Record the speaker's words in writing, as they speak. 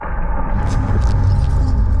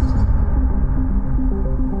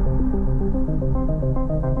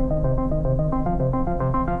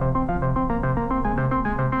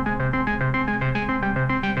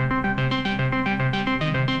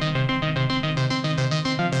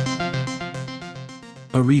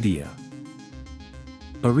Aridia.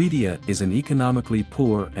 Aridia is an economically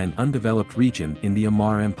poor and undeveloped region in the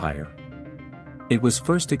Amar Empire. It was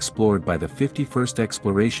first explored by the 51st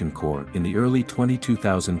Exploration Corps in the early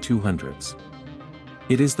 22,200s.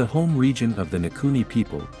 It is the home region of the Nguni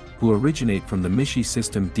people, who originate from the Mishi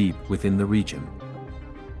system deep within the region.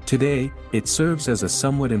 Today, it serves as a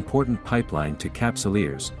somewhat important pipeline to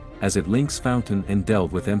Capsuleers, as it links Fountain and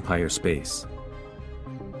Delve with Empire space.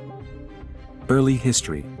 Early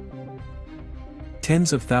history.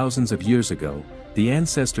 Tens of thousands of years ago, the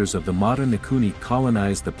ancestors of the modern Nguni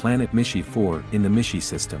colonized the planet Mishi 4 in the Mishi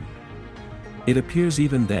system. It appears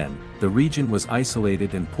even then, the region was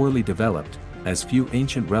isolated and poorly developed, as few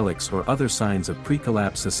ancient relics or other signs of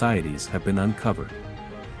pre-collapse societies have been uncovered.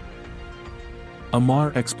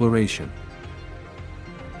 Amar exploration.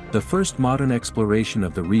 The first modern exploration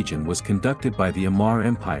of the region was conducted by the Amar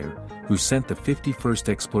Empire, who sent the 51st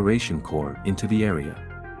Exploration Corps into the area.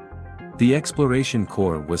 The Exploration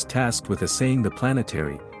Corps was tasked with assaying the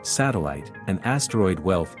planetary, satellite, and asteroid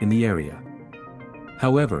wealth in the area.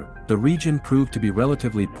 However, the region proved to be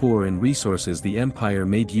relatively poor in resources the Empire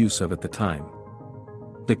made use of at the time.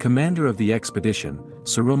 The commander of the expedition,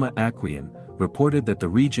 Saruma Aquian, reported that the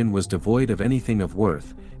region was devoid of anything of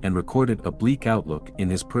worth, and recorded a bleak outlook in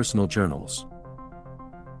his personal journals.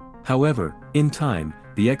 However, in time,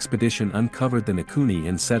 the expedition uncovered the Nguni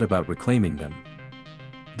and set about reclaiming them.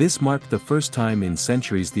 This marked the first time in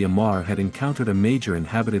centuries the Amar had encountered a major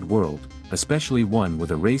inhabited world, especially one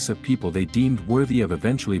with a race of people they deemed worthy of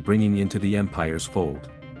eventually bringing into the Empire's fold.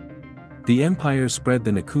 The Empire spread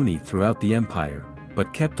the Nguni throughout the Empire,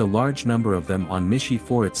 but kept a large number of them on Mishi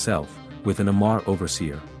 4 itself, with an Amar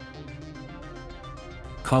overseer.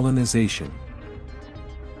 Colonization.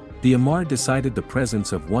 The Amar decided the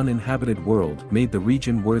presence of one inhabited world made the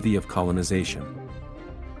region worthy of colonization.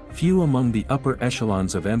 Few among the upper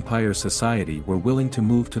echelons of Empire society were willing to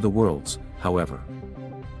move to the worlds, however.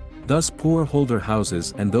 Thus poor holder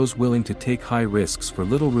houses and those willing to take high risks for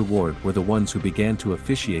little reward were the ones who began to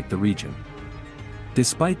officiate the region.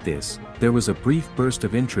 Despite this, there was a brief burst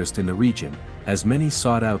of interest in the region, as many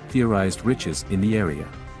sought out theorized riches in the area.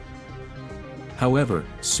 However,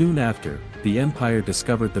 soon after, the Empire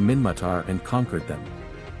discovered the Minmatar and conquered them.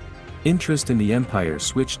 Interest in the Empire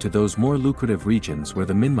switched to those more lucrative regions where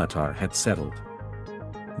the Minmatar had settled.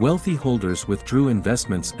 Wealthy holders withdrew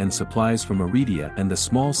investments and supplies from Aridia, and the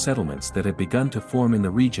small settlements that had begun to form in the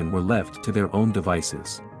region were left to their own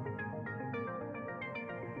devices.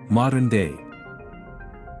 Modern day.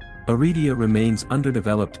 Aridia remains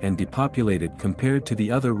underdeveloped and depopulated compared to the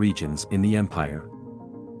other regions in the Empire.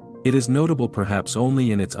 It is notable perhaps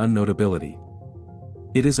only in its unnotability.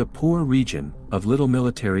 It is a poor region, of little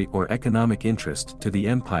military or economic interest to the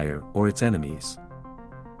Empire or its enemies.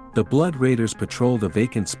 The Blood Raiders patrol the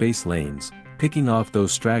vacant space lanes, picking off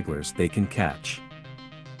those stragglers they can catch.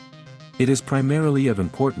 It is primarily of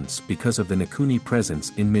importance because of the Nguni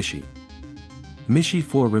presence in Mishi. Mishi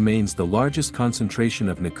 4 remains the largest concentration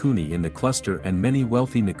of Nguni in the cluster, and many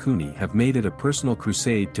wealthy Nguni have made it a personal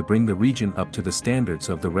crusade to bring the region up to the standards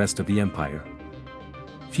of the rest of the Empire.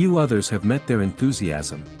 Few others have met their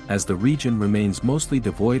enthusiasm, as the region remains mostly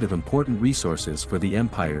devoid of important resources for the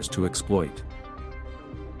empires to exploit.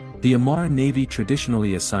 The Amar Navy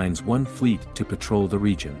traditionally assigns one fleet to patrol the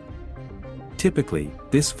region. Typically,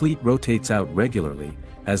 this fleet rotates out regularly,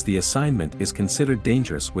 as the assignment is considered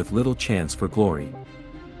dangerous with little chance for glory.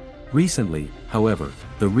 Recently, however,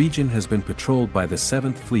 the region has been patrolled by the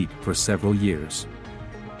 7th Fleet for several years.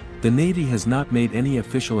 The Navy has not made any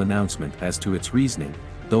official announcement as to its reasoning,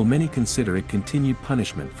 though many consider it continued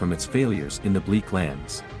punishment from its failures in the bleak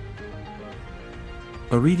lands.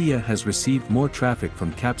 Aridia has received more traffic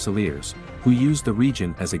from Capsuleers, who use the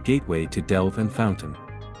region as a gateway to Delve and Fountain.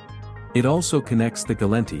 It also connects the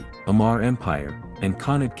Galenti, Amar Empire, and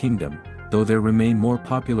Khanid Kingdom, though there remain more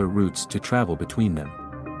popular routes to travel between them.